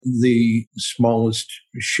The smallest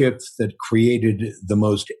shift that created the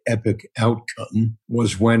most epic outcome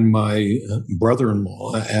was when my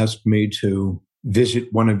brother-in-law asked me to visit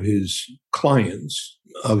one of his clients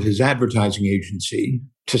of his advertising agency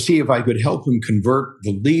to see if I could help him convert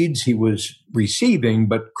the leads he was receiving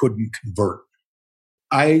but couldn't convert.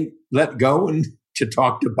 I let go and to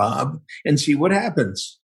talk to Bob and see what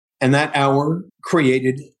happens. And that hour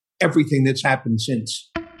created everything that's happened since.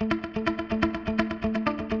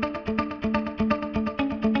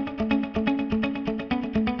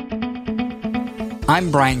 I'm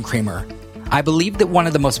Brian Kramer. I believe that one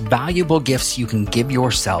of the most valuable gifts you can give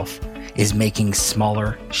yourself is making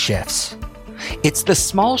smaller shifts. It's the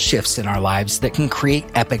small shifts in our lives that can create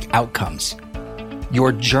epic outcomes.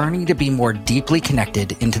 Your journey to be more deeply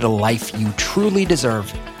connected into the life you truly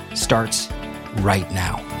deserve starts right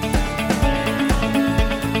now.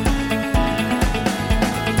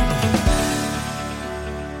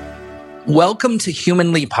 Welcome to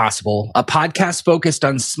Humanly Possible, a podcast focused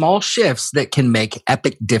on small shifts that can make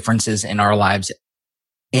epic differences in our lives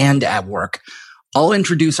and at work. I'll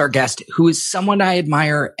introduce our guest, who is someone I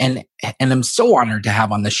admire and am so honored to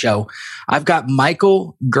have on the show. I've got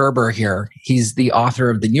Michael Gerber here. He's the author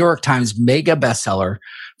of the New York Times mega bestseller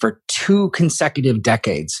for 2 consecutive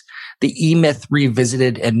decades, The E-Myth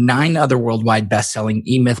Revisited, and 9 other worldwide best-selling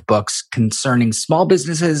E-Myth books concerning small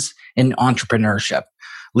businesses and entrepreneurship,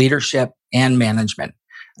 leadership, and management.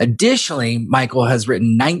 Additionally, Michael has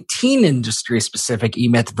written 19 industry-specific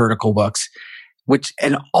E-Myth vertical books,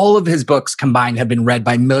 and all of his books combined have been read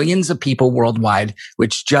by millions of people worldwide,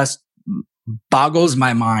 which just boggles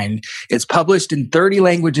my mind. It's published in 30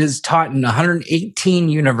 languages, taught in 118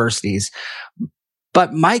 universities.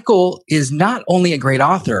 But Michael is not only a great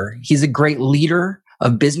author, he's a great leader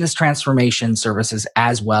of business transformation services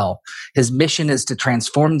as well. His mission is to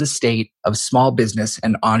transform the state of small business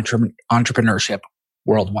and entrepreneurship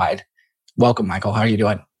worldwide. Welcome, Michael. How are you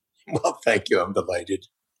doing? Well, thank you. I'm delighted.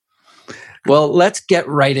 Well, let's get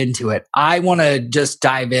right into it. I want to just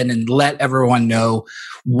dive in and let everyone know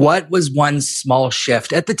what was one small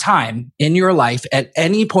shift at the time in your life, at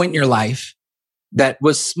any point in your life, that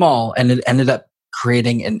was small and it ended up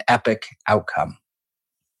creating an epic outcome.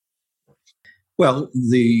 Well,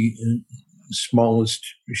 the smallest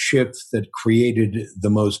shift that created the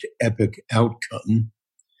most epic outcome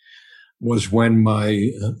was when my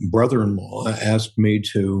brother-in-law asked me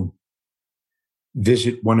to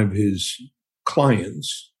visit one of his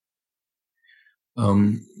clients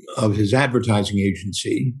of his advertising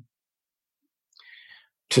agency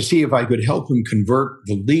to see if I could help him convert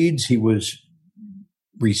the leads he was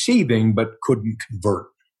receiving but couldn't convert.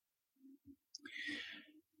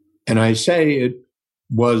 And I say it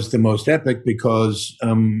was the most epic because,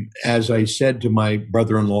 as I said to my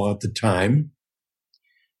brother-in-law at the time,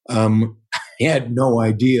 he had no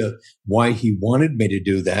idea why he wanted me to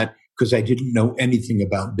do that because I didn't know anything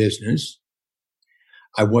about business.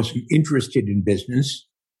 I wasn't interested in business.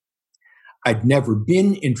 I'd never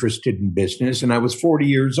been interested in business, and I was 40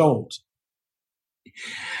 years old.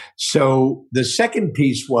 So the second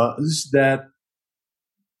piece was that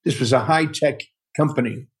this was a high-tech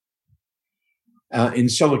company in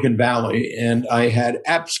Silicon Valley, and I had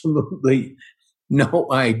absolutely no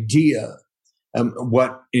idea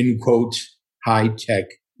what, in quotes, high-tech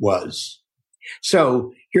was.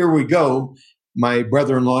 So here we go. My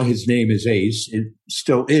brother-in-law, his name is Ace. It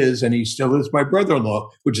still is, and he still is my brother-in-law,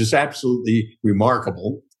 which is absolutely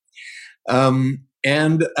remarkable.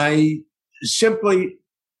 And I simply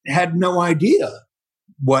had no idea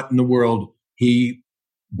what in the world he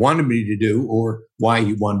wanted me to do or why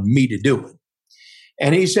he wanted me to do it.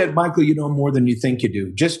 And he said, Michael, you know more than you think you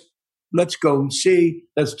do. Just let's go see,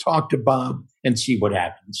 let's talk to Bob and see what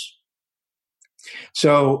happens.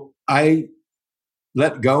 So I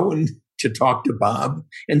let go and to talk to Bob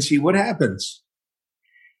and see what happens.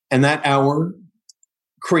 And that hour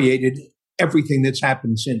created everything that's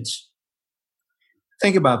happened since.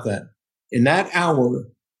 Think about that. In that hour,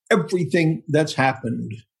 everything that's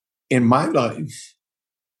happened in my life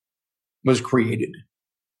was created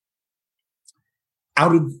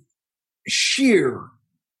out of sheer,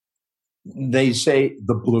 they say,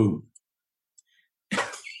 the blue.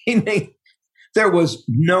 There was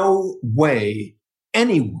no way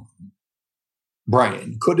anyone,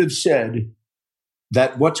 Brian, could have said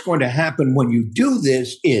that what's going to happen when you do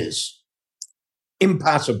this is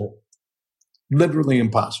impossible. Literally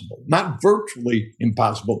impossible. Not virtually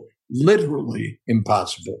impossible, literally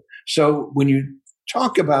impossible. So when you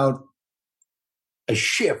talk about a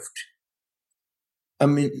shift, I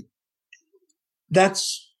mean,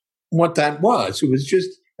 that's what that was. It was just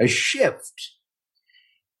a shift.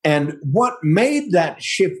 And what made that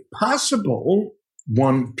shift possible,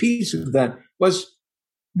 one piece of that was,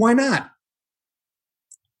 why not?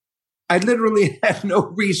 I literally had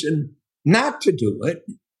no reason not to do it.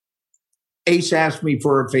 Ace asked me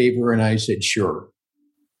for a favor and I said, sure,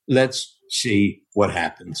 let's see what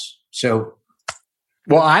happens. So,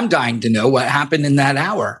 well, I'm dying to know what happened in that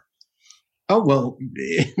hour. Oh, well,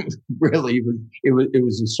 really, it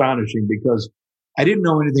was astonishing because I didn't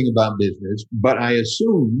know anything about business, but I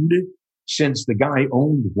assumed since the guy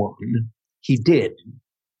owned one, he did.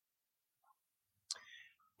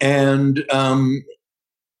 And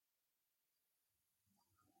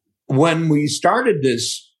when we started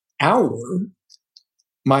this hour,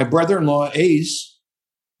 my brother-in-law, Ace,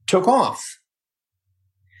 took off.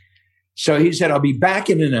 So he said, I'll be back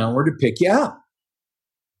in an hour to pick you up.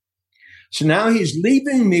 So now he's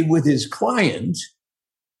leaving me with his client.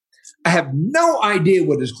 I have no idea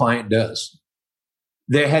what his client does.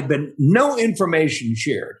 There had been no information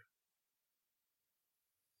shared.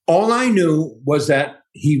 All I knew was that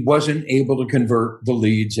he wasn't able to convert the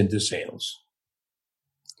leads into sales.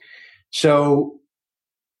 So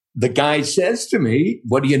the guy says to me,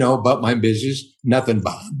 what do you know about my business? Nothing,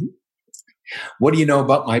 Bob. What do you know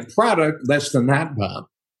about my product? Less than that, Bob.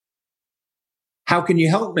 How can you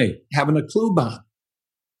help me? Haven't a clue, Bob.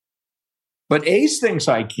 But Ace thinks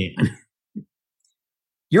I can.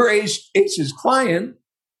 You're Ace's client,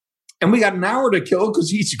 and we got an hour to kill because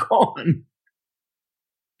he's gone.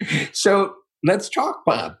 So let's talk,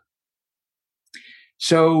 Bob.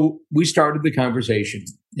 So we started the conversation.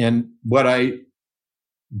 And what I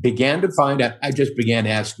began to find out, I just began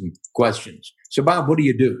asking questions. So, Bob, what do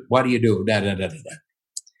you do? What do you do? Da, da, da, da, da.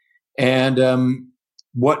 And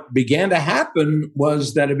what began to happen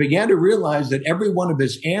was that I began to realize that every one of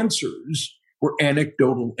his answers were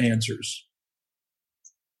anecdotal answers.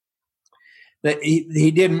 That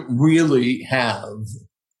he didn't really have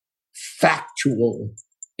factual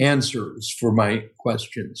answers for my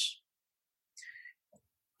questions.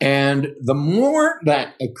 And the more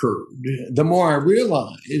that occurred, the more I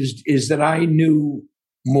realized is that I knew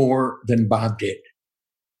more than Bob did.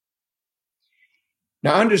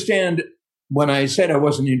 Now, understand, when I said I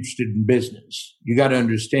wasn't interested in business, you got to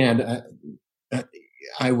understand,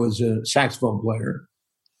 I was a saxophone player.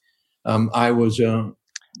 I was a...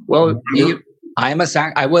 Well, I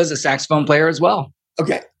was a saxophone player as well.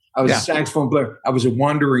 Okay. I was a saxophone player. I was a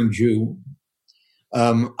wandering Jew.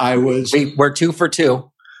 We're 2 for 2.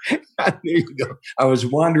 There you go. I was a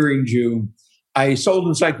wandering Jew. I sold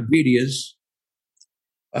encyclopedias.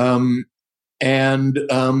 And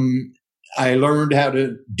I learned how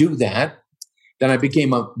to do that. Then I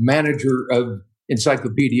became a manager of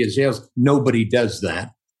encyclopedia sales. Nobody does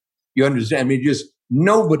that. You understand? I mean, just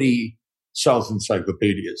nobody sells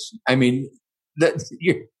encyclopedias. I mean,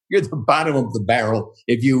 you're the bottom of the barrel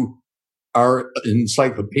if you are an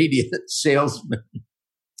encyclopedia salesman.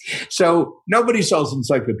 So nobody sells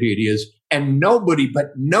encyclopedias, and nobody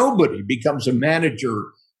becomes a manager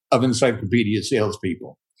of encyclopedia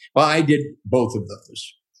salespeople. Well, I did both of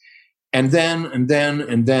those. And then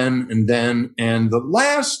the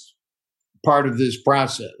last part of this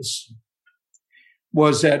process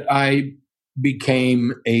was that I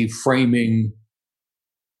became a framing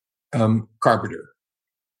carpenter.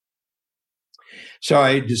 So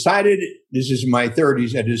I decided, this is in my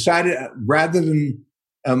 30s, I decided rather than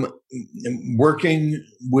working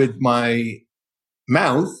with my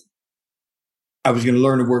mouth, I was going to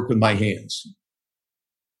learn to work with my hands.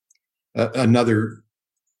 Now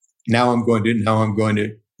I'm going to.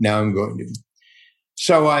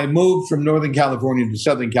 So I moved from Northern California to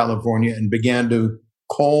Southern California and began to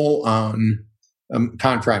call on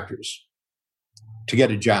contractors to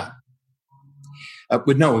get a job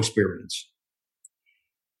with no experience.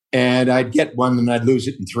 And I'd get one and I'd lose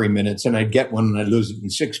it in 3 minutes, and I'd get one and I'd lose it in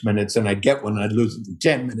 6 minutes, and I'd get one and I'd lose it in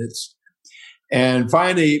 10 minutes. And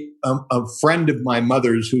finally, a friend of my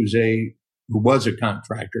mother's who was a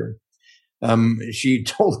contractor, she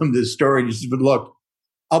told him this story. She said, look,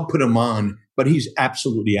 I'll put him on, but he's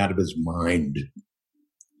absolutely out of his mind.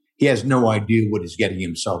 He has no idea what he's getting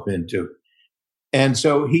himself into. And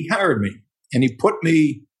so he hired me, and he put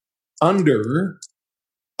me under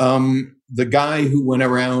the guy who went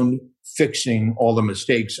around fixing all the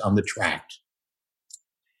mistakes on the track.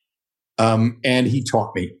 And he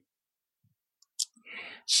taught me.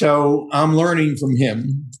 So I'm learning from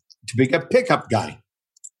him to be a pickup guy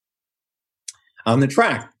on the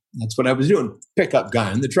track. That's what I was doing, pickup guy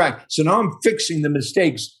on the track. So now I'm fixing the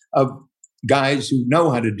mistakes of guys who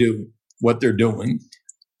know how to do what they're doing,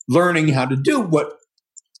 learning how to do what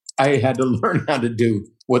I had to learn how to do,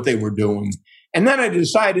 what they were doing. And then I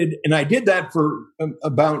decided, and I did that for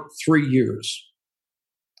about 3 years.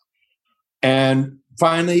 And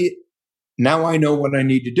finally, now I know what I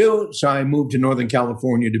need to do. So I moved to Northern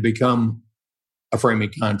California to become a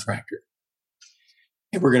framing contractor.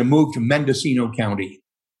 And we're going to move to Mendocino County.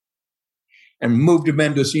 And move to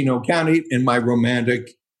Mendocino County in my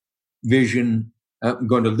romantic vision. I'm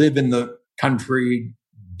going to live in the country,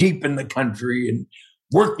 deep in the country, and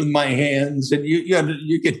work with my hands. And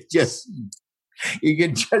you can just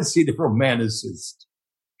see the romanticist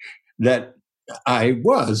that I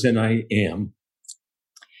was and I am.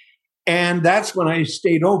 And that's when I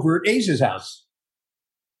stayed over at Ace's house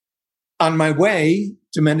on my way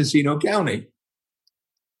to Mendocino County.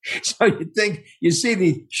 So you see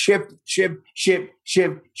the shift, et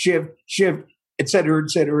cetera, et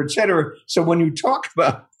cetera, et cetera. So when you talk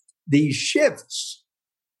about these shifts,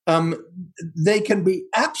 they can be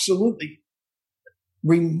absolutely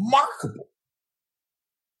remarkable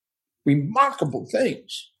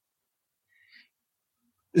things.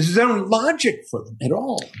 There's no logic for them at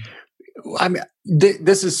all. I mean,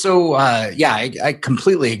 this is so, I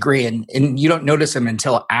completely agree. And you don't notice them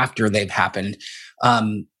until after they've happened.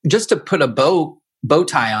 Just to put a bow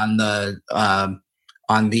tie on the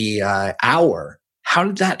hour, how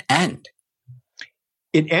did that end?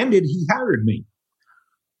 It ended, he hired me.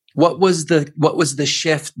 What was the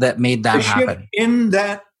shift that made that happen? Shift in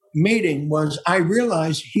that meeting was I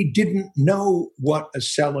realized he didn't know what a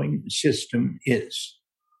selling system is.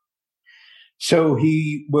 So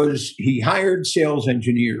he hired sales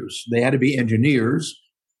engineers. They had to be engineers,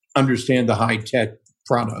 understand the high-tech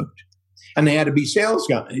product, and they had to be sales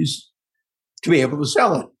guys to be able to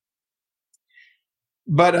sell it.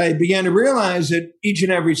 But I began to realize that each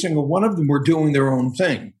and every single one of them were doing their own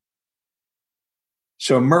thing.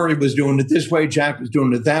 So Murray was doing it this way, Jack was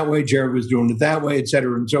doing it that way, Jared was doing it that way, et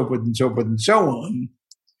cetera, and so forth and so forth and so on.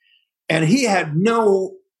 And he had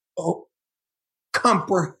no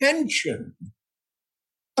comprehension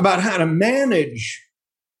about how to manage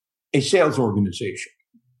a sales organization.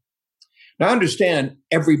 Now, understand,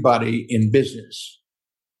 everybody in business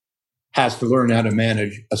has to learn how to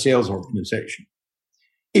manage a sales organization,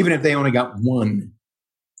 even if they only got one,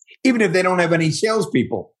 even if they don't have any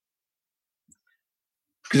salespeople.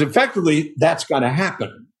 Because effectively, that's got to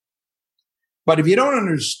happen. But if you don't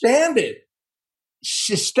understand it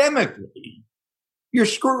systemically, you're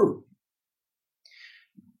screwed.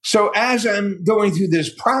 So as I'm going through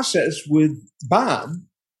this process with Bob,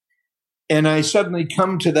 and I suddenly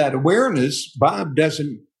come to that awareness, Bob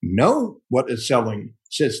doesn't know what a selling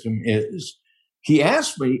system is. He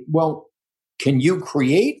asked me, well, can you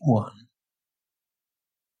create one?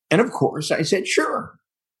 And of course, I said, sure.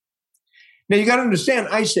 Now, you got to understand,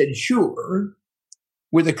 I said, sure,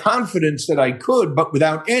 with the confidence that I could, but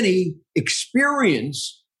without any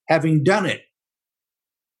experience having done it.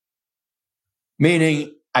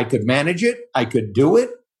 Meaning, I could manage it, I could do it,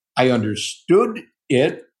 I understood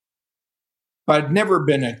it, but I'd never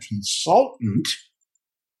been a consultant,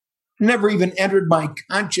 never even entered my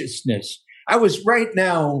consciousness. I was right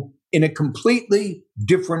now in a completely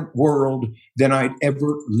different world than I'd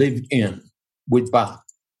ever lived in with Bob.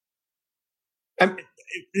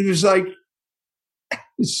 It was like,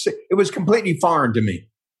 it was completely foreign to me.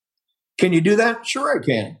 Can you do that? Sure, I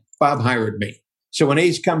can. Bob hired me. So when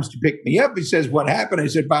Ace comes to pick me up, he says, what happened? I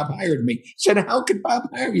said, Bob hired me. He said, how could Bob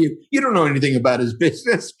hire you? You don't know anything about his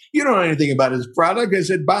business. You don't know anything about his product. I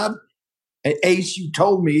said, Bob, Ace, you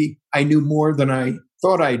told me I knew more than I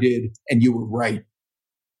thought I did, and you were right.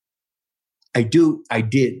 I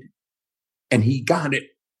did. And he got it.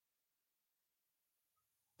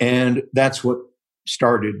 And that's what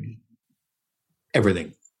started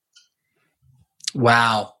everything.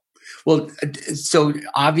 Wow. Well, so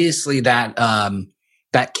obviously that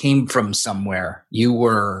came from somewhere.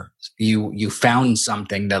 You found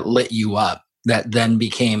something that lit you up that then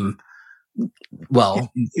became,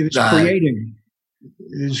 well, it was creating.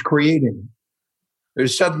 It was creating.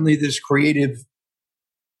 There's suddenly this creative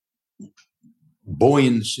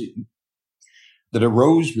buoyancy that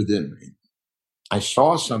arose within me. I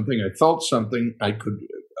saw something, I felt something, I could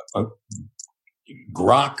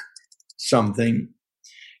grok something.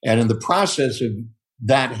 And in the process of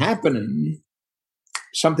that happening,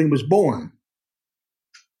 something was born.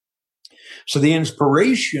 So the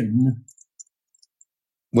inspiration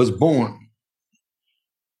was born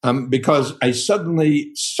because I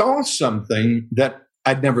suddenly saw something that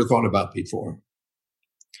I'd never thought about before.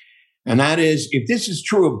 And that is, if this is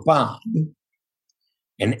true of Bob,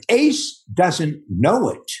 and Ace doesn't know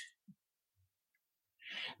it,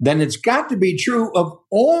 then it's got to be true of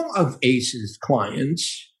all of Ace's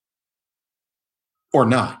clients or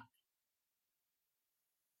not.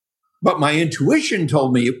 But my intuition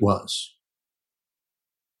told me it was.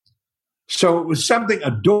 So it was something,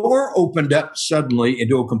 a door opened up suddenly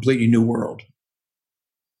into a completely new world.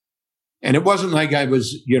 And it wasn't like I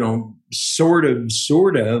was, sort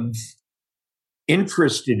of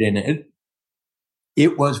interested in it.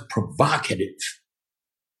 It was provocative.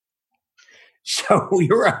 So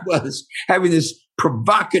here I was having this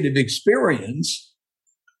provocative experience,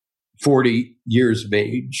 40 years of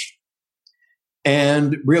age,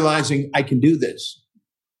 and realizing I can do this.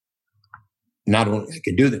 Not only I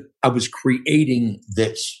can do that, I was creating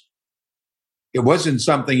this. It wasn't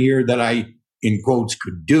something here that I, in quotes,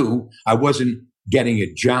 could do. I wasn't getting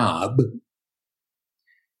a job.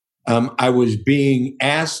 I was being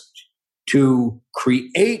asked to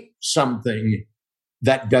create something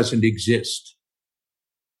that doesn't exist,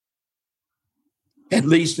 at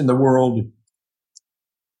least in the world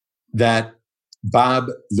that Bob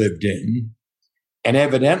lived in, and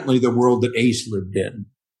evidently the world that Ace lived in.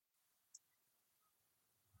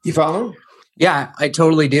 You follow? Yeah, I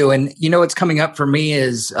totally do. And what's coming up for me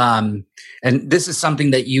is, and this is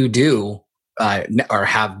something that you do or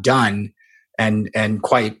have done, and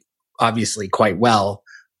quite obviously quite well,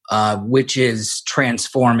 which is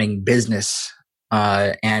transforming business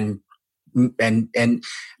and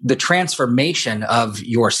the transformation of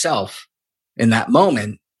yourself in that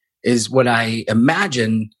moment is what I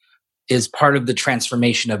imagine is part of the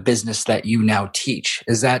transformation of business that you now teach.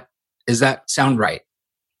 Is that sound right?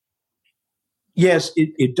 Yes,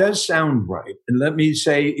 it does sound right. And let me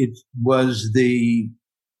say it was the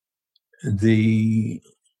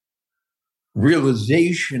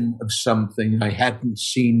realization of something I hadn't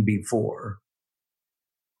seen before,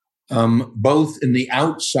 both in the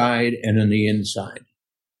outside and in the inside.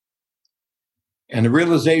 And the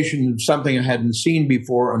realization of something I hadn't seen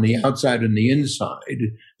before on the outside and the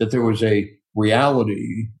inside, that there was a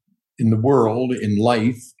reality in the world, in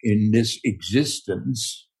life, in this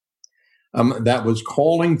existence, that was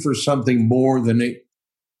calling for something more than it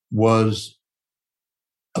was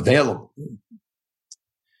available,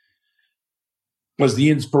 was the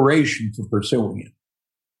inspiration for pursuing it.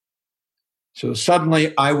 So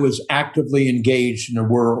suddenly I was actively engaged in a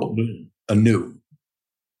world anew.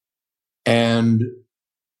 And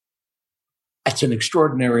that's an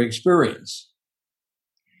extraordinary experience.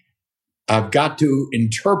 I've got to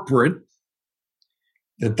interpret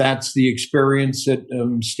that that's the experience that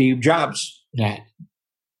Steve Jobs had.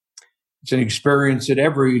 It's an experience that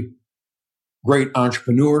every great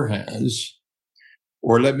entrepreneur has,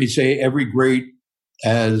 or let me say every great,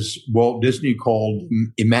 as Walt Disney called,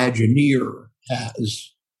 Imagineer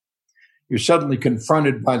has. You're suddenly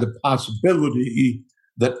confronted by the possibility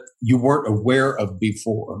that you weren't aware of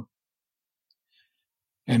before.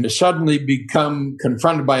 And to suddenly become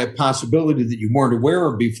confronted by a possibility that you weren't aware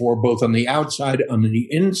of before, both on the outside and on the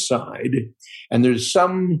inside. And there's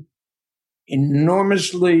some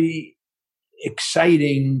enormously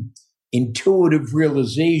exciting, intuitive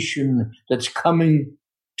realization that's coming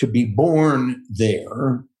to be born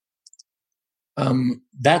there.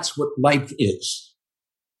 That's what life is.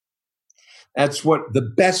 That's what the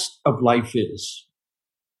best of life is.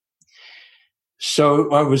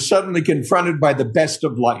 So I was suddenly confronted by the best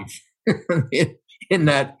of life in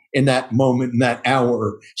that moment, in that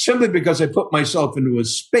hour, simply because I put myself into a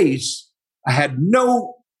space I had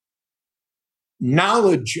no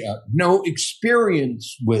knowledge of, no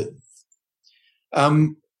experience with,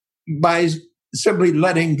 by simply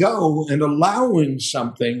letting go and allowing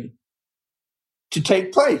something to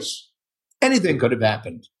take place. Anything could have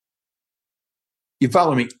happened. You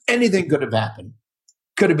follow me? Anything could have happened.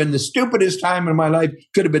 Could have been the stupidest time in my life.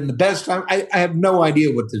 Could have been the best time. I have no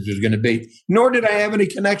idea what this was going to be. Nor did I have any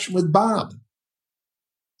connection with Bob.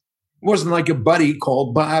 It wasn't like a buddy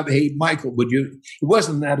called Bob. Hey, Michael, would you? It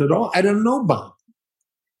wasn't that at all. I don't know Bob.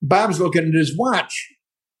 Bob's looking at his watch.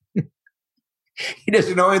 He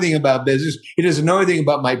doesn't know anything about business. He doesn't know anything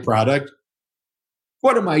about my product.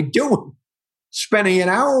 What am I doing? Spending an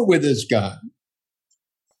hour with this guy.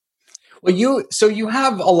 Well, you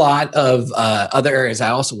have a lot of other areas I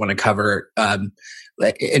also want to cover,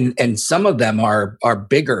 and some of them are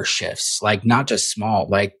bigger shifts, like not just small,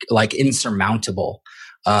 like insurmountable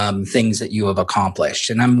things that you have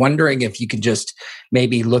accomplished. And I'm wondering if you could just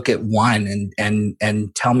maybe look at one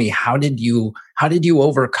and tell me how did you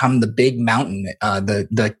overcome the big mountain,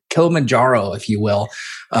 the Kilimanjaro, if you will,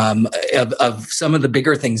 of some of the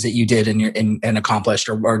bigger things that you did and accomplished,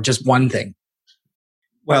 or just one thing.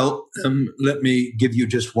 Well, let me give you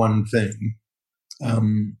just one thing.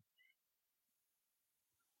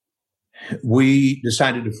 We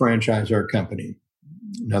decided to franchise our company.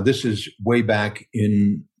 Now, this is way back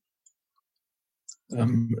in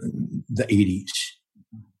the 80s.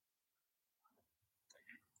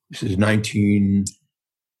 This is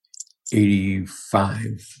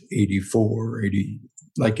 1985, 84, 80,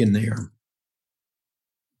 like in there.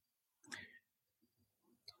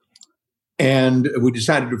 And we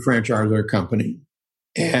decided to franchise our company,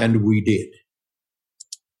 and we did.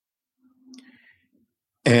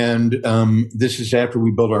 And this is after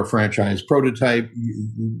we built our franchise prototype.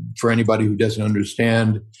 For anybody who doesn't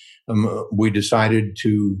understand, we decided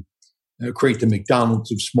to create the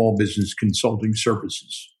McDonald's of small business consulting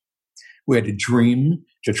services. We had a dream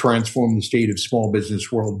to transform the state of small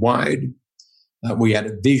business worldwide. We had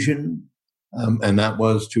a vision, and that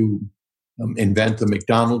was to invent the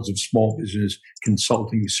McDonald's of small business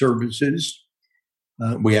consulting services.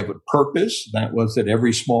 We have a purpose. That was that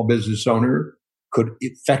every small business owner could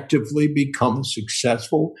effectively become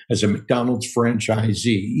successful as a McDonald's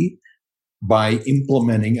franchisee by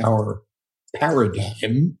implementing our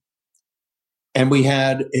paradigm. And we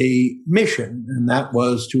had a mission, and that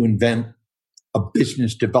was to invent a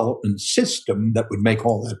business development system that would make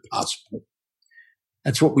all that possible.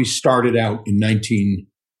 That's what we started out in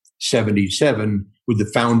 1977 with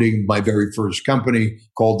the founding of my very first company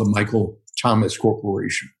called the Michael Thomas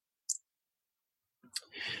Corporation.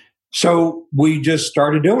 So we just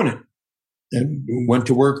started doing it and went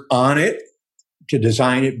to work on it to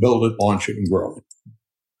design it, build it, launch it, and grow it.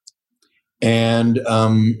 And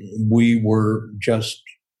we were just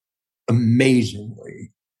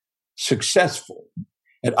amazingly successful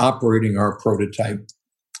at operating our prototype.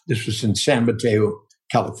 This was in San Mateo,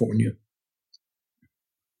 California.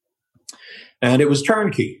 And it was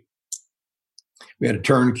turnkey. We had a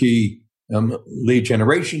turnkey lead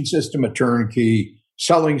generation system, a turnkey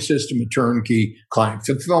selling system, a turnkey client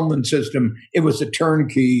fulfillment system. It was a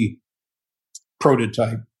turnkey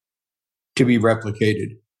prototype to be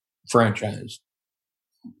replicated, franchised.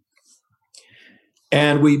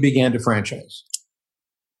 And we began to franchise.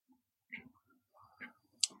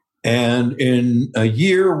 And in a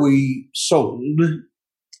year, we sold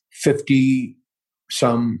 50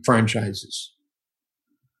 some franchises.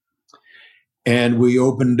 And we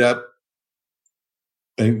opened up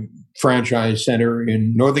a franchise center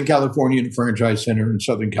in Northern California and a franchise center in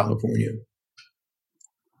Southern California.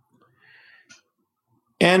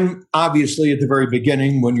 And obviously, at the very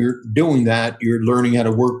beginning, when you're doing that, you're learning how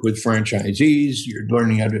to work with franchisees, you're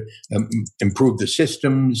learning how to improve the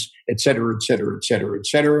systems, et cetera, et cetera, et cetera, et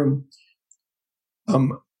cetera.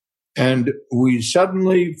 And we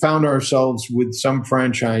suddenly found ourselves with some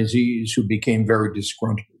franchisees who became very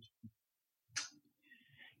disgruntled.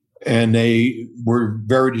 And they were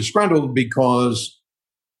very disgruntled because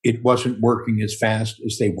it wasn't working as fast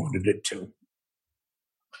as they wanted it to.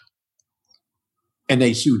 And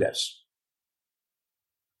they sued us.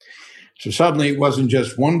 So suddenly it wasn't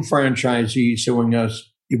just one franchisee suing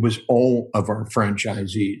us, it was all of our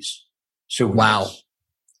franchisees suing us.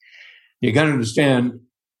 You got to understand,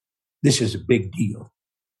 this is a big deal.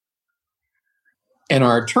 And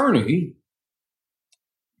our attorney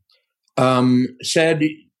said,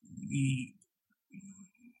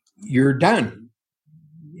 "You're done.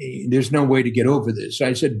 There's no way to get over this."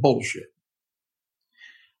 I said, "Bullshit.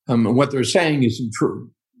 What they're saying isn't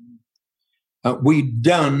true. We've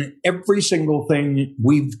done every single thing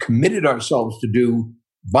we've committed ourselves to do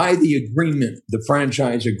by the agreement, the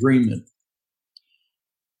franchise agreement,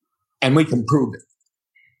 and we can prove it."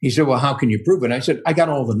 He said, "Well, how can you prove it?" I said, "I got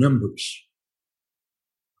all the numbers."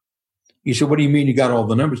 He said, "What do you mean you got all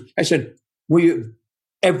the numbers?" I said,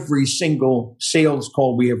 every single sales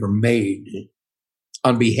call we ever made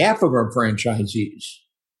on behalf of our franchisees.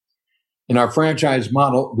 In our franchise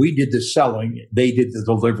model, we did the selling, they did the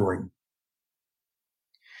delivering.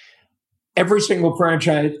 Every single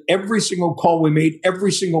franchise, every single call we made,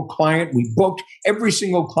 every single client we booked, every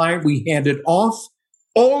single client we handed off,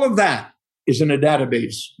 all of that is in a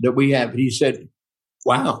database that we have. And he said,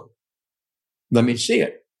 "Wow, let me see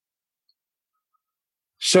it."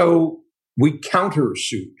 So we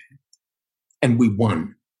countersued and we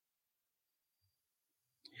won.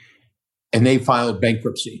 And they filed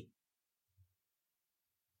bankruptcy.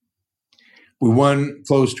 We won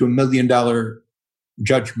close to $1 million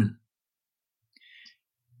judgment.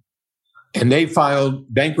 And they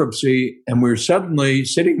filed bankruptcy, and we're suddenly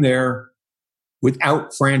sitting there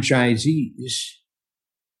without franchisees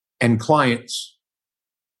and clients.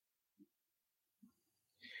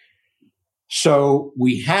 So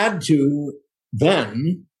we had to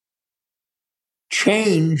then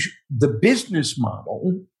change the business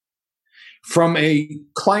model from a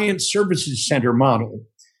client services center model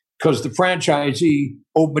because the franchisee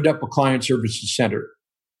opened up a client services center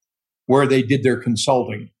where they did their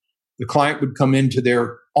consulting. The client would come into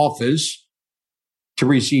their office to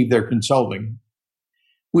receive their consulting.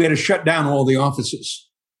 We had to shut down all the offices.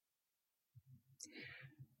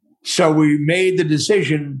 So we made the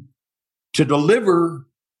decision to deliver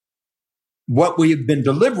what we have been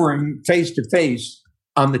delivering face to face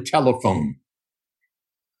on the telephone.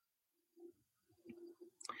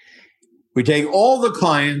 We take all the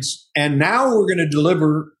clients, and now we're going to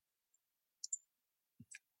deliver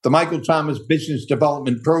the Michael Thomas Business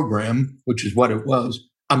Development Program, which is what it was,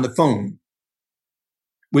 on the phone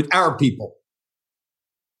with our people.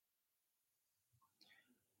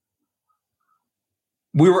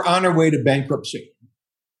 We were on our way to bankruptcy.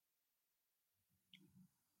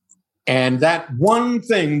 And that one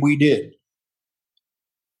thing we did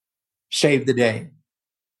saved the day.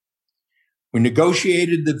 We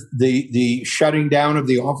negotiated the shutting down of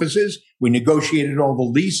the offices. We negotiated all the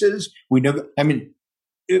leases.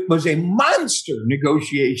 It was a monster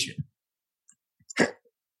negotiation.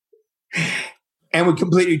 And we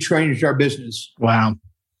completely changed our business. Wow.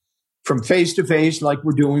 From face to face, like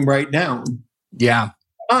we're doing right now. Yeah.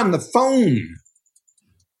 On the phone.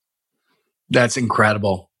 That's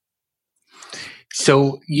incredible.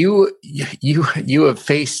 So you have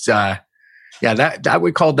faced, that I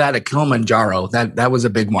would call that a Kilimanjaro. That was a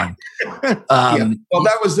big one. Well,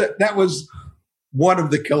 that was one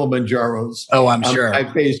of the Kilimanjaros. Oh, I'm sure.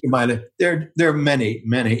 I faced mine. There are many.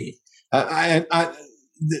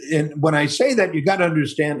 And when I say that, you got to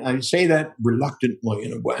understand, I say that reluctantly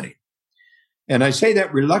in a way. And I say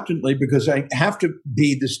that reluctantly because I have to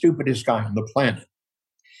be the stupidest guy on the planet.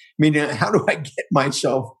 I mean, how do I get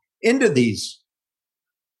myself into these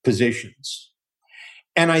positions?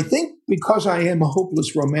 And I think because I am a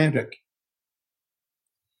hopeless romantic,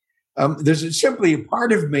 there's simply a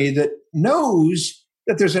part of me that knows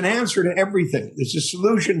that there's an answer to everything. There's a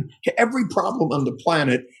solution to every problem on the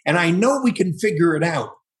planet, and I know we can figure it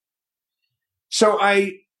out. So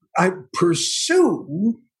I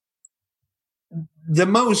pursue the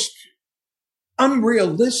most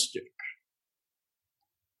unrealistic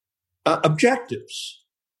objectives.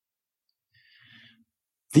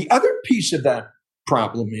 The other piece of that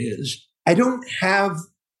problem is I don't have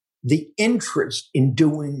the interest in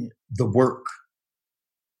doing the work.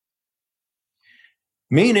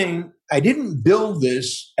 Meaning, I didn't build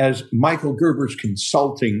this as Michael Gerber's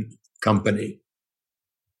consulting company.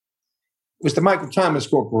 It was the Michael Thomas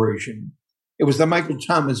Corporation. It was the Michael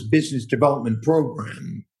Thomas Business Development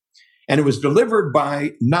Program. And it was delivered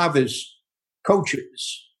by novice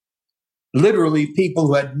coaches, literally people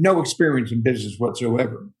who had no experience in business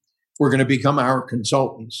whatsoever were going to become our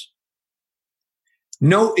consultants.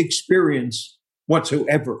 No experience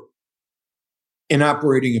whatsoever in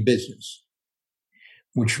operating a business,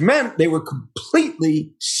 which meant they were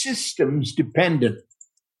completely systems dependent.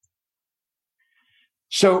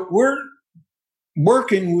 So we're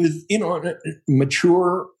working with, a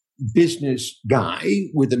mature business guy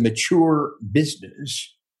with a mature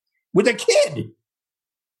business with a kid.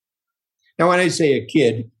 Now, when I say a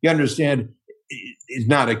kid, you understand he's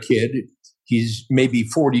not a kid. He's maybe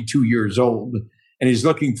 42 years old and he's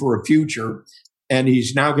looking for a future. And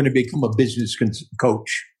he's now going to become a business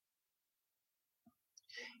coach.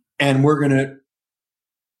 And we're going to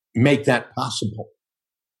make that possible.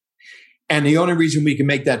 And the only reason we can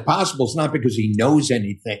make that possible is not because he knows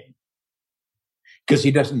anything, because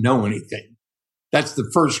he doesn't know anything. That's the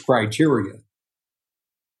first criteria.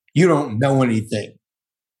 You don't know anything.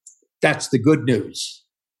 That's the good news.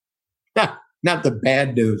 Not the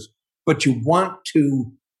bad news, but you want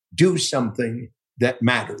to do something that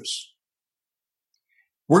matters.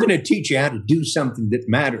 We're going to teach you how to do something that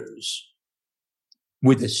matters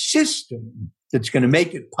with a system that's going to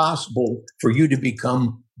make it possible for you to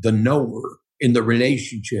become the knower in the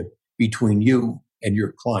relationship between you and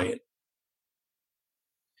your client.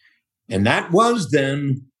 And that was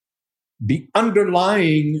then the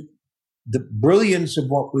underlying the brilliance of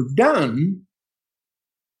what we've done,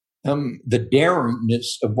 the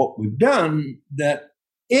daringness of what we've done, that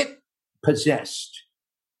it possessed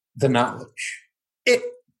the knowledge. It,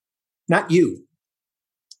 not you.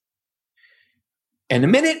 And the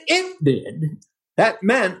minute it did, that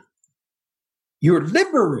meant you're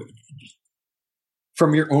liberated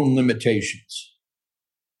from your own limitations.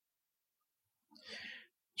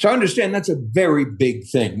 So I understand that's a very big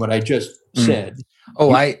thing, what I just said.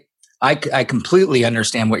 Oh, I completely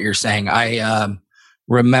understand what you're saying. I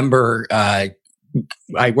remember I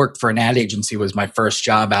worked for an ad agency. It was my first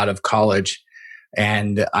job out of college.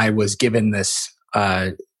 And I was given this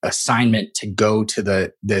assignment to go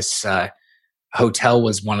to this hotel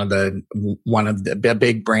was one of the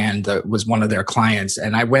big brand that was one of their clients.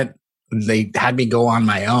 And I went, they had me go on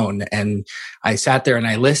my own, and I sat there and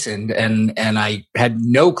I listened, and I had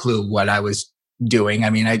no clue what I was doing. I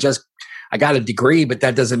mean, I got a degree, but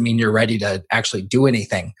that doesn't mean you're ready to actually do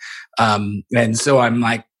anything. And so I'm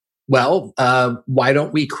like, well, why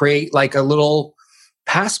don't we create like a little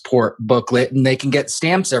passport booklet, and they can get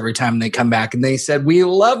stamps every time they come back? And they said, we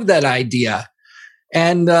love that idea.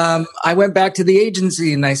 And I went back to the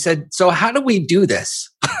agency and I said, so how do we do this?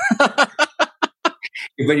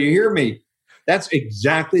 But you hear me? That's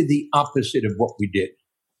exactly the opposite of what we did.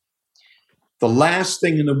 The last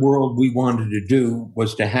thing in the world we wanted to do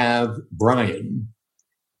was to have Brian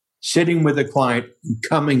sitting with a client and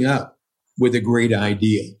coming up with a great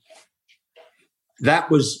idea.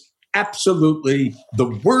 That was absolutely the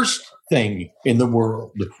worst thing in the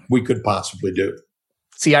world we could possibly do.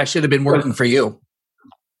 See, I should have been working for you.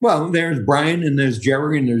 Well, there's Brian, and there's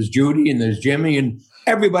Jerry, and there's Judy, and there's Jimmy, and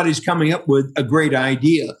everybody's coming up with a great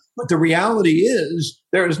idea. But the reality is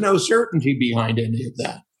there is no certainty behind any of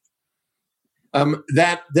that.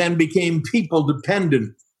 That then became people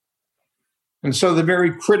dependent. And so the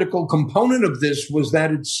very critical component of this was that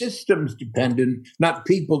it's systems dependent, not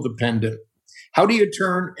people dependent. How do you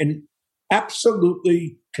turn an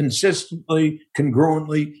absolutely consistently,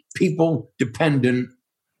 congruently people dependent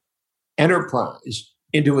enterprise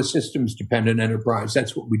into a systems dependent enterprise?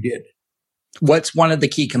 That's what we did. What's one of the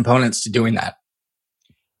key components to doing that?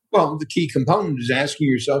 Well, the key component is asking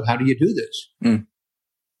yourself, how do you do this?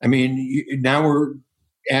 I mean, now we're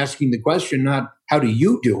asking the question, not how do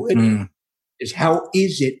you do it, is how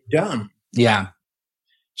is it done? Yeah.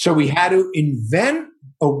 So we had to invent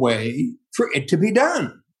a way for it to be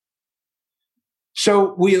done.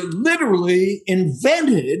 So we literally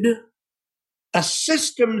invented a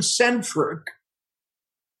system-centric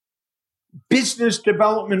business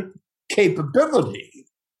development capability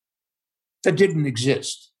that didn't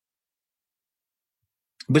exist.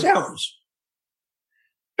 It was ours.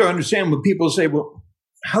 To understand when people say, well,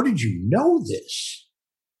 how did you know this?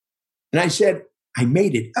 And I said, I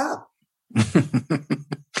made it up.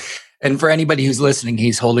 And for anybody who's listening,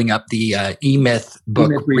 he's holding up the E-Myth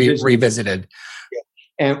book, Revisited. Yeah.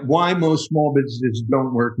 And why most small businesses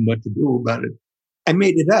don't work and what to do about it. I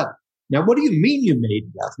made it up. Now, what do you mean you made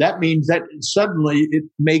it up? That means that suddenly it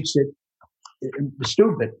makes it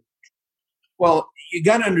stupid. Well, you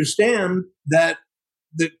got to understand that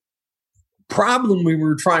the problem we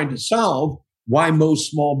were trying to solve, why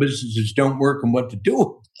most small businesses don't work and what to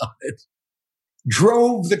do about it,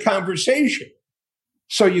 drove the conversation.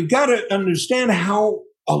 So you got to understand how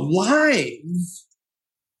alive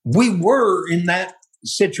we were in that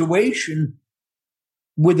situation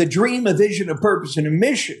with a dream, a vision, a purpose, and a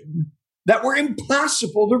mission that were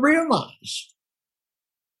impossible to realize.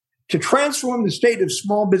 To transform the state of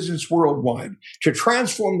small business worldwide, to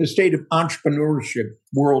transform the state of entrepreneurship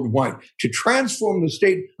worldwide, to transform the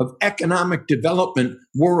state of economic development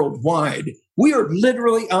worldwide, we are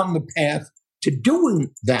literally on the path to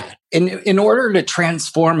doing that. In order to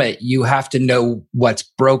transform it, you have to know what's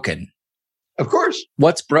broken. Of course.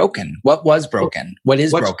 What's broken? What was broken? What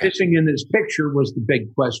is broken? What's missing in this picture was the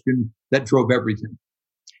big question that drove everything.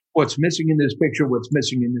 What's missing in this picture? What's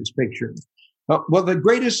missing in this picture? Well, the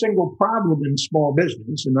greatest single problem in small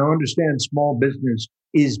business, and I understand small business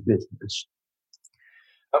is business.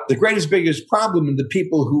 The biggest problem in the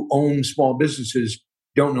people who own small businesses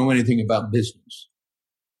don't know anything about business.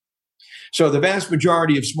 So the vast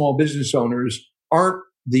majority of small business owners aren't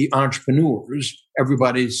the entrepreneurs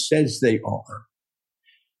everybody says they are.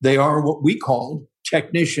 They are what we call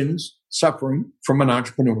technicians suffering from an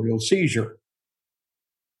entrepreneurial seizure.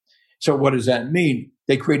 So what does that mean?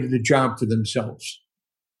 They created a job for themselves.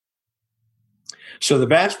 So the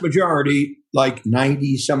vast majority, like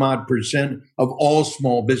 90 some odd % of all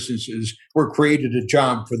small businesses, were created a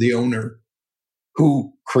job for the owner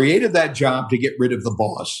who created that job to get rid of the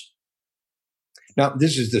boss. Now,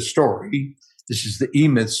 this is the story. This is the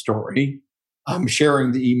E-Myth story. I'm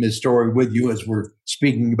sharing the E-Myth story with you as we're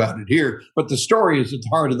speaking about it here, but the story is at the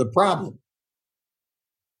heart of the problem.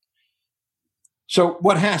 So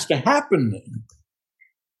what has to happen then?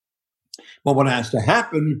 Well, what has to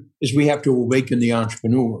happen is we have to awaken the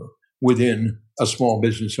entrepreneur within a small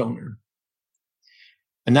business owner.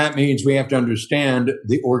 And that means we have to understand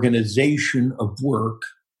the organization of work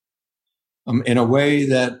in a way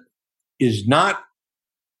that is not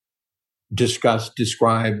discussed,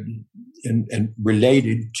 described, and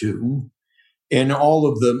related to in all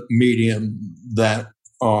of the medium that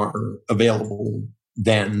are available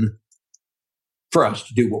then. for us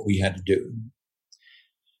to do what we had to do.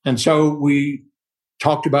 And so we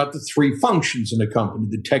talked about the three functions in a company: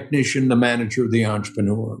 the technician, the manager, the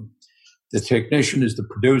entrepreneur. The technician is the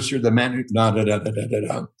producer, the manager,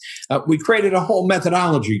 we created a whole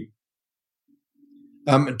methodology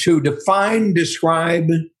to define, describe,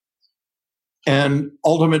 and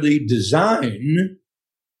ultimately design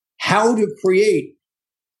how to create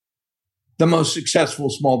the most successful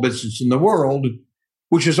small business in the world,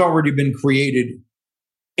 which has already been created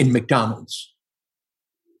in McDonald's.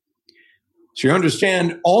 So you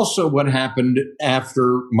understand also what happened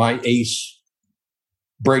after my ACE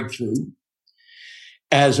breakthrough,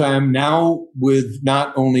 as I am now with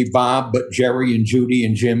not only Bob, but Jerry and Judy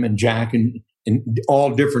and Jim and Jack and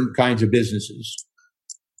all different kinds of businesses.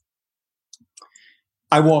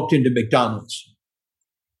 I walked into McDonald's.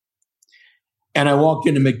 And I walked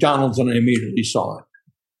into McDonald's and I immediately saw it.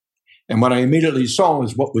 And what I immediately saw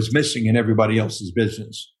was what was missing in everybody else's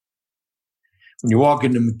business. When you walk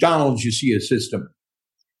into McDonald's, you see a system: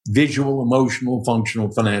 visual, emotional,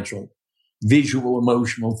 functional, financial. Visual,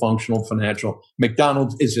 emotional, functional, financial.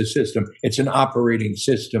 McDonald's is a system. It's an operating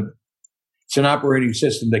system. It's an operating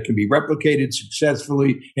system that can be replicated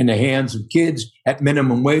successfully in the hands of kids at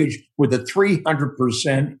minimum wage with a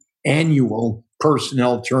 300% annual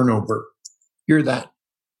personnel turnover. Hear that.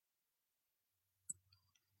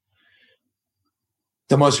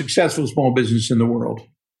 The most successful small business in the world.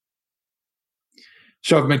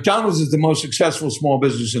 So if McDonald's is the most successful small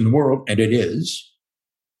business in the world, and it is,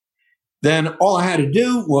 then all I had to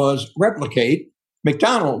do was replicate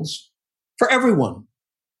McDonald's for everyone.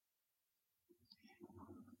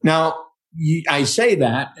 Now, I say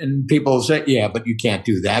that, and people say, yeah, but you can't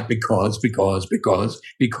do that because.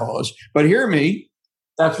 But hear me,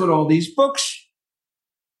 that's what all these books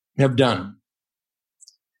have done.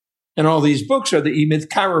 And all these books are the E-Myth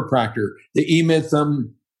chiropractor, the E-Myth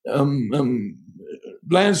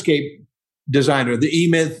landscape designer, the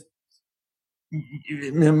E-Myth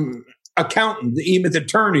accountant, the E-Myth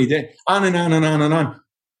attorney, on and on and on and on.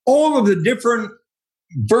 All of the different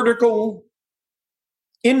vertical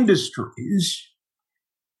industries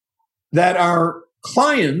that our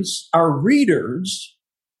clients, our readers,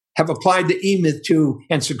 have applied the E-Myth to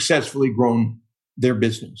and successfully grown their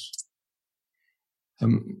business.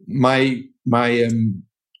 My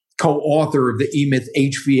co-author of the E-Myth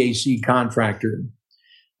HVAC contractor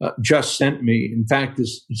just sent me, in fact,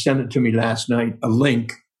 sent it to me last night, a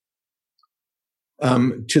link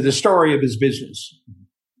to the story of his business.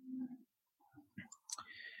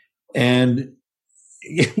 And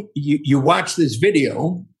you watch this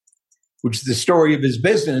video, which is the story of his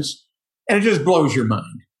business, and it just blows your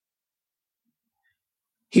mind.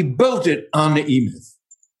 He built it on the E-Myth.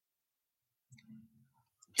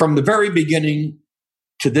 From the very beginning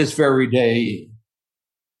to this very day,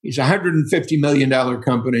 he's a $150 million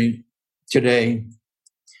company today.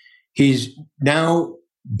 He's now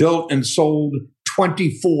built and sold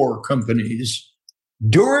 24 companies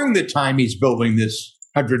during the time he's building this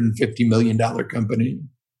 $150 million company,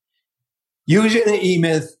 using the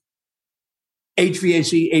E-Myth,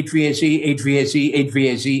 HVAC.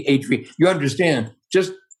 You understand,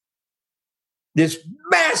 just this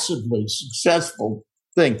massively successful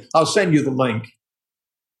thing. I'll send you the link.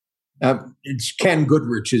 It's Ken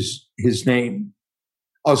Goodrich is his name.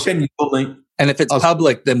 I'll send you the link. And if it's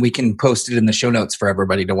public, then we can post it in the show notes for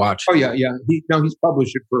everybody to watch. Oh, yeah. He's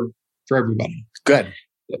published it for everybody. Good.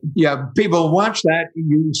 Yeah, people watch that.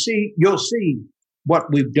 You'll see what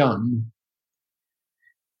we've done.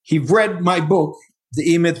 He read my book,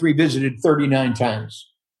 The E-Myth Revisited, 39 times.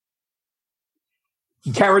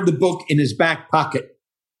 He carried the book in his back pocket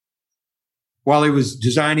while he was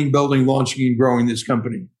designing, building, launching, and growing this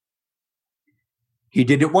company. He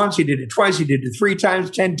did it once, he did it twice, he did it 3 times,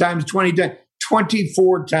 10 times, 20 times,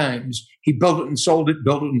 24 times. He built it and sold it,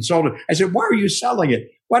 built it and sold it. I said, why are you selling it?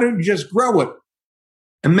 Why don't you just grow it?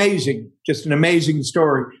 Amazing, just an amazing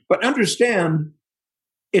story. But understand,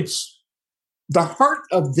 it's the heart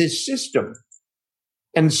of this system.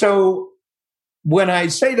 And so when I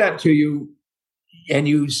say that to you, and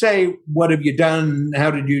you say, what have you done?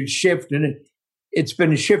 How did you shift? And it's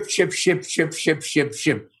been shift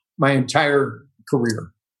my entire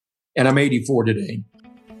career. And I'm 84 today.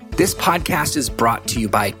 This podcast is brought to you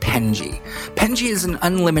by Penji. Penji is an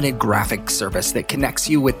unlimited graphic service that connects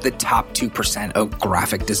you with the top 2% of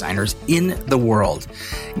graphic designers in the world.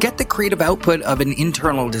 Get the creative output of an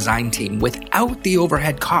internal design team without the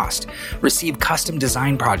overhead cost. Receive custom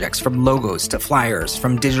design projects from logos to flyers,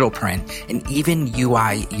 from digital print, and even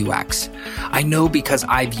UI UX. I know because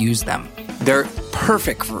I've used them. They're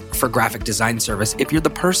perfect for graphic design service if you're the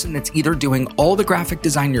person that's either doing all the graphic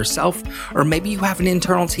design yourself, or maybe you have an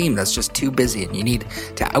internal team that's just too busy and you need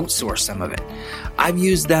to outsource some of it. I've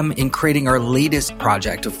used them in creating our latest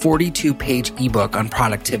project, a 42-page ebook on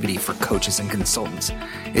productivity for coaches and consultants.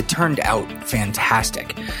 It turned out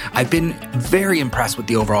fantastic. I've been very impressed with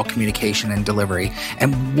the overall communication and delivery.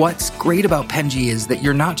 And what's great about Penji is that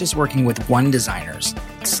you're not just working with one designer's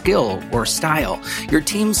skill or style. Your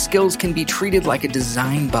team's skills can be treated like a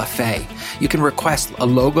design buffet. You can request a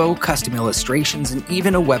logo, custom illustrations, and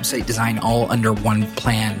even a website design all under one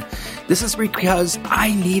plan. This is because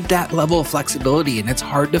I need that level of flexibility, and it's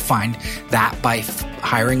hard to find that by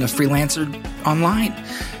hiring a freelancer online.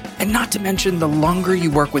 And not to mention, the longer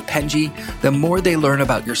you work with Penji, the more they learn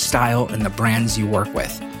about your style and the brands you work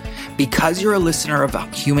with. Because you're a listener of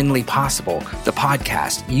Humanly Possible, the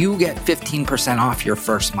podcast, you get 15% off your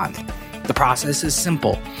first month. The process is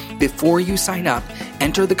simple. Before you sign up,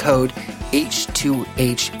 enter the code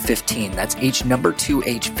H2H15. That's H number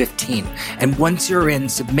 2H15. And once you're in,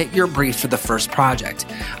 submit your brief for the first project.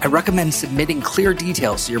 I recommend submitting clear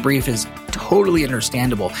details so your brief is totally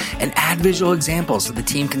understandable, and add visual examples so the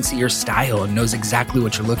team can see your style and knows exactly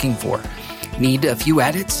what you're looking for. Need a few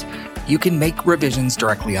edits? You can make revisions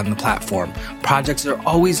directly on the platform. Projects are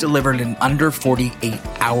always delivered in under 48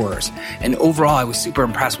 hours. And overall, I was super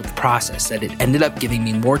impressed with the process, that it ended up giving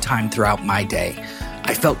me more time throughout my day.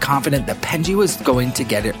 I felt confident that Penji was going to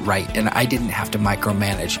get it right, and I didn't have to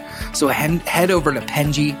micromanage. So head over to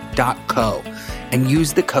penji.co and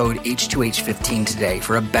use the code H2H15 today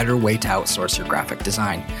for a better way to outsource your graphic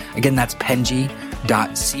design. Again, that's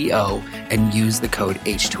penji.co and use the code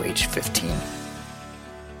H2H15.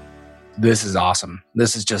 This is awesome.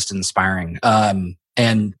 This is just inspiring.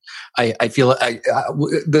 And I feel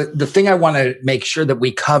the thing I want to make sure that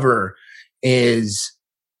we cover is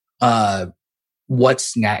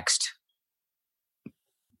what's next.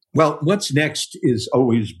 Well, what's next has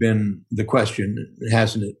always been the question,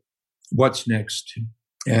 hasn't it? What's next?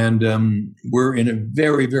 And we're in a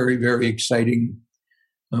very, very, very exciting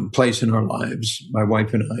place in our lives, my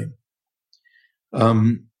wife and I.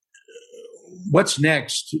 What's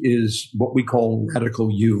next is what we call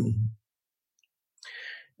Radical You.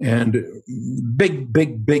 And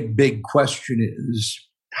big question is,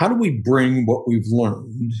 how do we bring what we've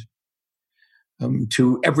learned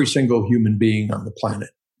to every single human being on the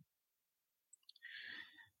planet?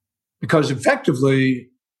 Because effectively,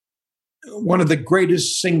 one of the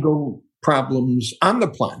greatest single problems on the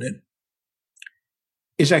planet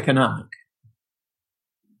is economic.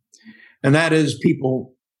 And that is,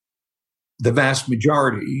 people, the vast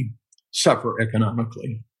majority, suffer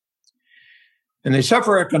economically. And they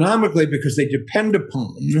suffer economically because they depend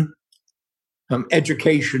upon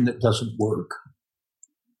education that doesn't work,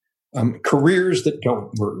 careers that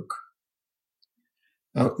don't work,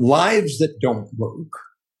 lives that don't work.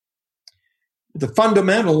 The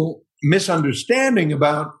fundamental misunderstanding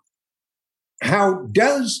about how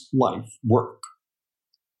does life work?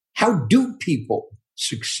 How do people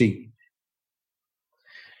succeed?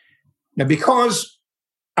 Now, because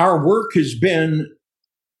our work has been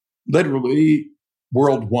literally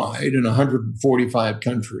worldwide in 145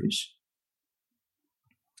 countries,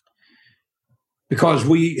 because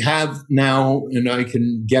we have now, and I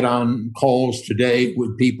can get on calls today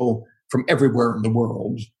with people from everywhere in the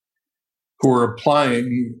world who are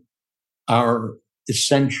applying our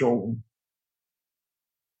essential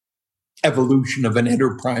evolution of an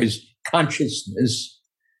enterprise consciousness,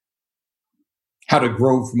 how to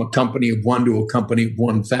grow from a company of one to a company of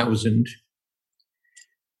 1,000.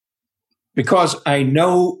 Because I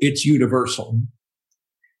know it's universal,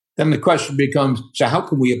 then the question becomes, so how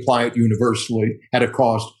can we apply it universally at a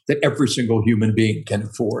cost that every single human being can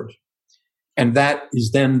afford? And that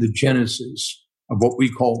is then the genesis of what we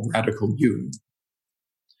call Radical You.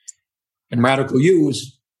 And Radical You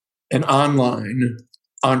is an online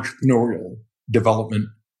entrepreneurial development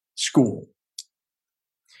school.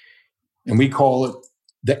 And we call it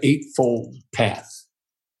the Eightfold Path.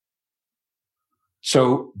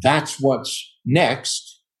 So that's what's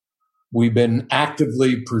next. We've been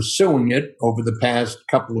actively pursuing it over the past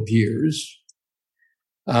couple of years.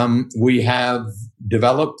 We have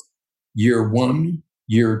developed year 1,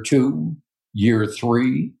 year 2, year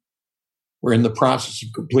 3. We're in the process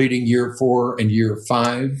of completing year 4 and year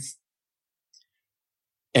 5.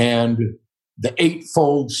 And the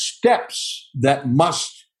eightfold steps that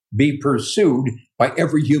must be pursued by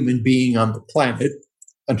every human being on the planet.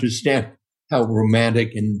 Understand how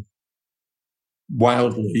romantic and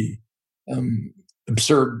wildly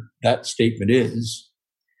absurd that statement is.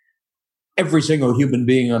 every single human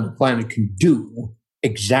being on the planet can do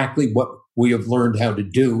exactly what we have learned how to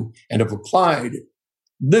do and have applied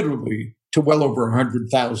literally to well over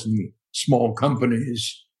 100,000 small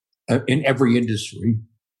companies in every industry.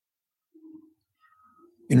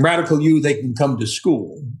 In Radical You, they can come to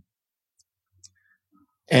school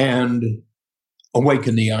and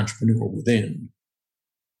awaken the entrepreneur within.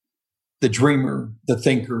 The dreamer, the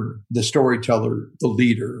thinker, the storyteller, the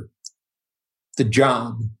leader, the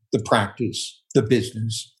job, the practice, the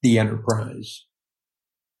business, the enterprise.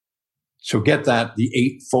 So get that, the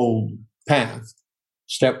eightfold path.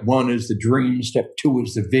 Step 1 is the dream. Step 2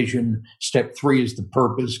 is the vision. Step 3 is the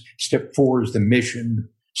purpose. Step 4 is the mission.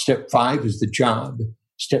 Step 5 is the job.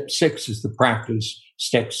 Step 6 is the practice.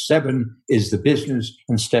 Step 7 is the business.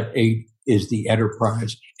 And step 8 is the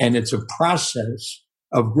enterprise. And it's a process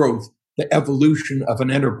of growth, the evolution of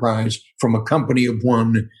an enterprise from a company of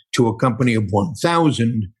 1 to a company of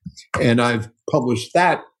 1,000. And I've published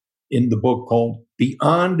that in the book called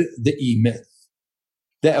Beyond the E-Myth,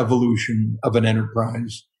 the evolution of an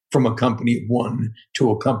enterprise from a company of 1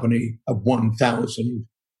 to a company of 1,000.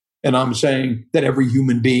 And I'm saying that every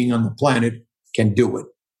human being on the planet can do it.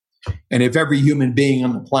 And if every human being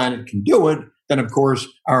on the planet can do it, then of course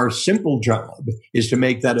our simple job is to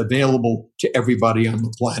make that available to everybody on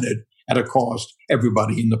the planet at a cost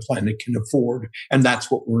everybody on the planet can afford. And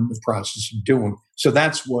that's what we're in the process of doing. So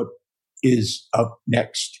that's what is up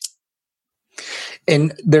next.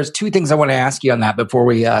 And there's 2 things I want to ask you on that before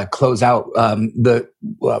we close out. The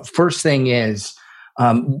first thing is,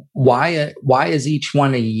 why is each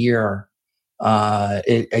one a year?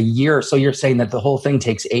 A year. So you're saying that the whole thing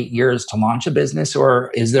takes 8 years to launch a business,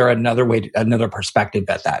 or is there another perspective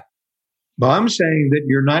at that? Well, I'm saying that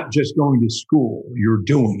you're not just going to school, you're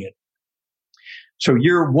doing it. So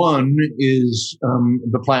year 1 is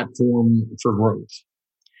the platform for growth.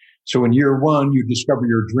 So in year 1, you discover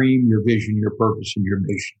your dream, your vision, your purpose, and your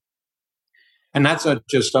mission. And that's not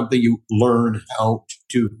just something you learn how to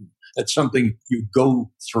do. That's something you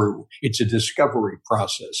go through. It's a discovery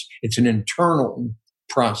process. It's an internal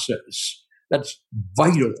process that's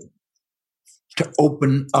vital to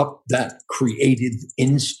open up that creative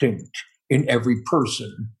instinct in every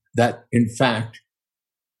person that, in fact,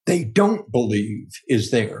 they don't believe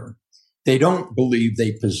is there. They don't believe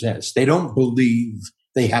they possess. They don't believe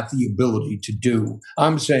they have the ability to do.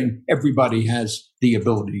 I'm saying everybody has the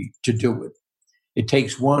ability to do it. It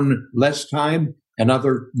takes one less time,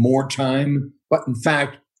 another more time, but in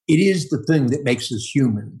fact, it is the thing that makes us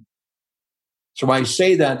human. So I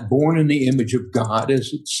say that born in the image of God, as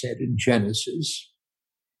it's said in Genesis,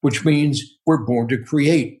 which means we're born to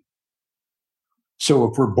create. So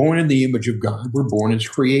if we're born in the image of God, we're born as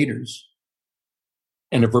creators.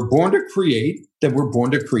 And if we're born to create, then we're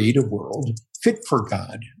born to create a world fit for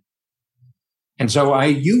God. And so I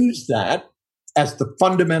use that as the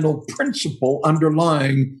fundamental principle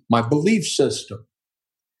underlying my belief system.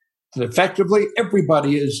 That effectively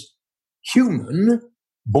everybody is human,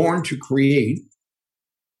 born to create.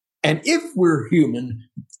 And if we're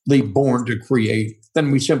humanly born to create,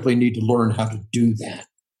 then we simply need to learn how to do that.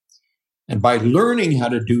 And by learning how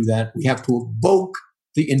to do that, we have to evoke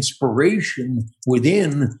the inspiration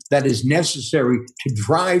within that is necessary to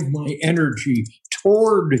drive my energy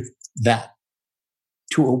toward that,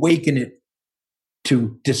 to awaken it,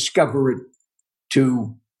 to discover it,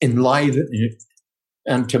 to enliven it,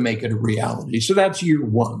 and to make it a reality. So that's year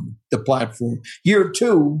 1, the platform. Year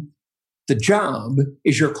 2, the job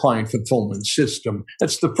is your client fulfillment system.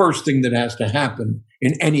 That's the first thing that has to happen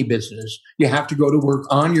in any business. You have to go to work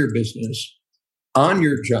on your business, on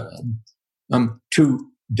your job,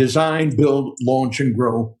 to design, build, launch, and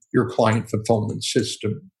grow your client fulfillment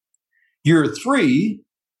system. Year 3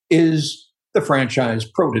 is the franchise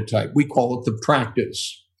prototype. We call it the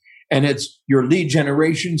practice. And it's your lead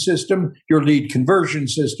generation system, your lead conversion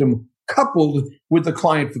system, coupled with the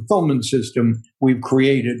client fulfillment system we've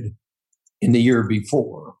created in the year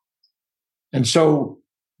before. And so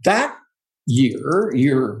that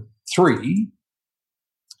year 3,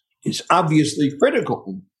 is obviously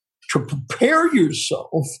critical to prepare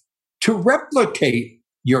yourself to replicate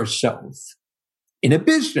yourself in a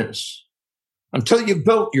business. Until you've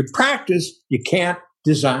built your practice, you can't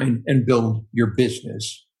design and build your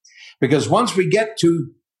business. Because once we get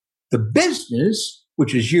to the business,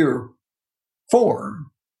 which is year 4,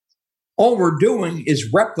 all we're doing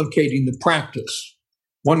is replicating the practice.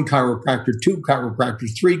 1 chiropractor, 2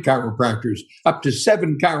 chiropractors, 3 chiropractors, up to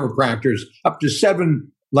 7 chiropractors, up to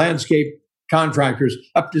 7 landscape contractors,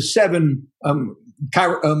 up to 7,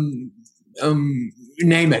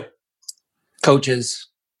 name it. Coaches.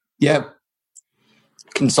 Yep.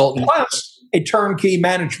 consultant, plus a turnkey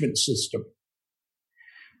management system.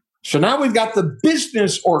 So now we've got the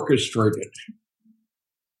business orchestrated.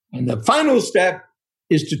 And the final step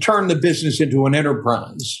is to turn the business into an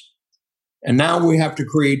enterprise. And now we have to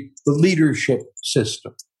create the leadership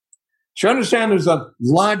system. So you understand there's a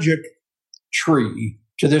logic tree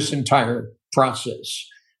to this entire process,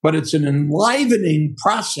 but it's an enlivening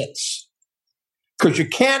process because you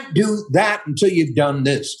can't do that until you've done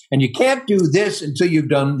this. And you can't do this until you've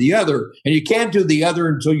done the other. And you can't do the other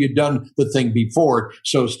until you've done the thing before it.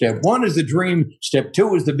 So step 1 is the dream. Step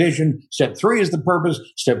 2 is the vision. Step 3 is the purpose.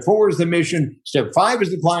 Step 4 is the mission. Step 5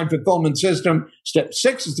 is the client fulfillment system. Step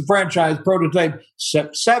 6 is the franchise prototype.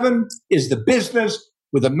 Step 7 is the business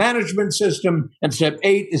with a management system. And step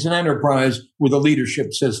 8 is an enterprise with a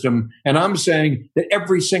leadership system. And I'm saying that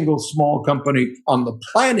every single small company on the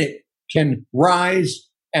planet can rise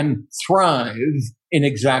and thrive in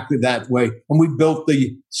exactly that way. And we built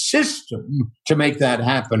the system to make that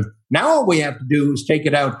happen. Now all we have to do is take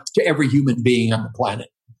it out to every human being on the planet.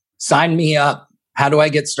 Sign me up. How do I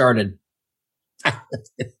get started?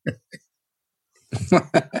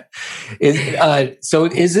 So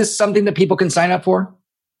is this something that people can sign up for?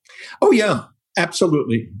 Oh, yeah,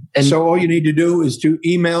 absolutely. And so all you need to do is to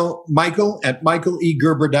email Michael at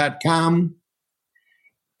michaelegerber.com.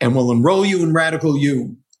 And we'll enroll you in Radical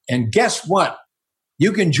You. And guess what?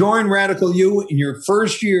 You can join Radical You in your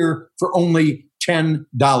first year for only $10.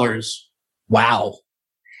 Wow.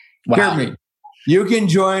 Hear me. You can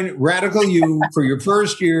join Radical You for your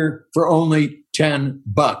first year for only $10.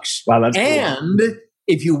 Wow, that's and cool.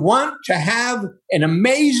 If you want to have an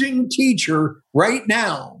amazing teacher right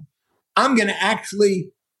now, I'm going to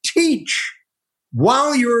actually teach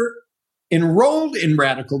while you're enrolled in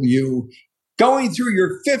Radical You, going through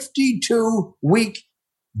your 52-week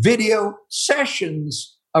video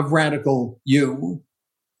sessions of Radical You.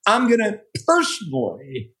 I'm going to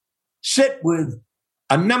personally sit with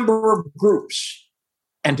a number of groups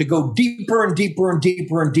and to go deeper and deeper and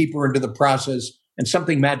deeper and deeper into the process, and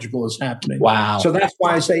something magical is happening. Wow. So that's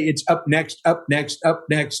why I say it's up next, up next, up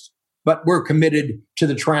next. But we're committed to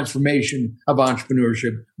the transformation of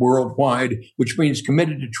entrepreneurship worldwide, which means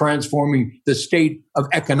committed to transforming the state of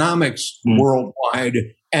economics worldwide.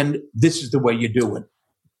 And this is the way you do it.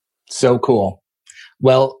 So cool.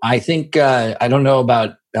 Well, I think, I don't know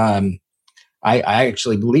about, I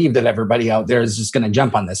actually believe that everybody out there is just going to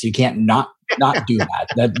jump on this. You can't not do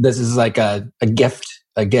that. This is like a gift.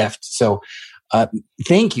 So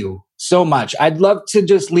thank you so much. I'd love to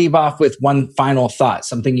just leave off with one final thought,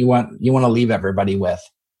 something you want to leave everybody with.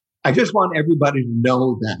 I just want everybody to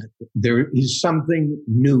know that there is something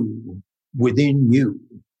new within you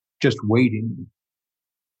just waiting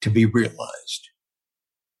to be realized.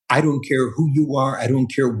 I don't care who you are. I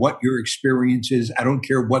don't care what your experience is. I don't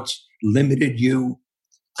care what's limited you.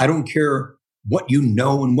 I don't care what you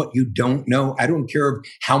know and what you don't know. I don't care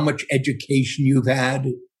how much education you've had.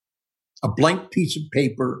 A blank piece of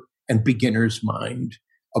paper and beginner's mind.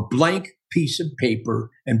 A blank piece of paper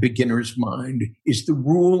and beginner's mind is the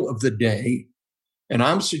rule of the day. And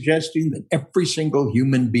I'm suggesting that every single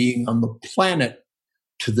human being on the planet,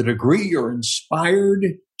 to the degree you're inspired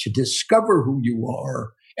to discover who you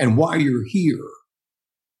are and why you're here,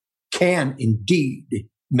 can indeed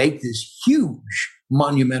make this huge,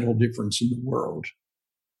 monumental difference in the world.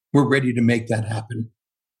 We're ready to make that happen.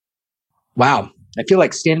 Wow. I feel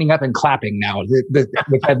like standing up and clapping now,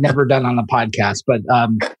 which I've never done on a podcast, but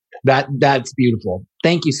that's beautiful.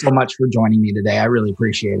 Thank you so much for joining me today. I really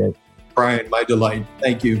appreciate it. Brian, my delight.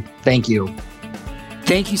 Thank you. Thank you.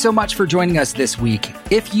 Thank you so much for joining us this week.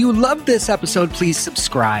 If you loved this episode, please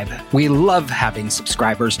subscribe. We love having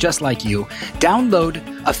subscribers just like you. Download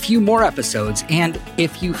a few more episodes, and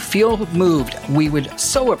if you feel moved, we would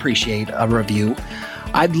so appreciate a review.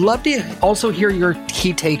 I'd love to also hear your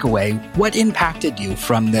key takeaway. What impacted you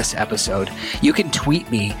from this episode? You can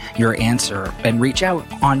tweet me your answer and reach out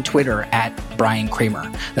on Twitter at Brian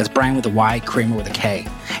Kramer. That's Brian with a Y, Kramer with a K.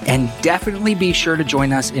 And definitely be sure to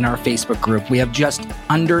join us in our Facebook group. We have just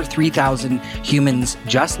under 3,000 humans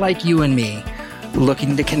just like you and me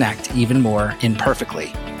looking to connect even more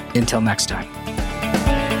imperfectly. Until next time.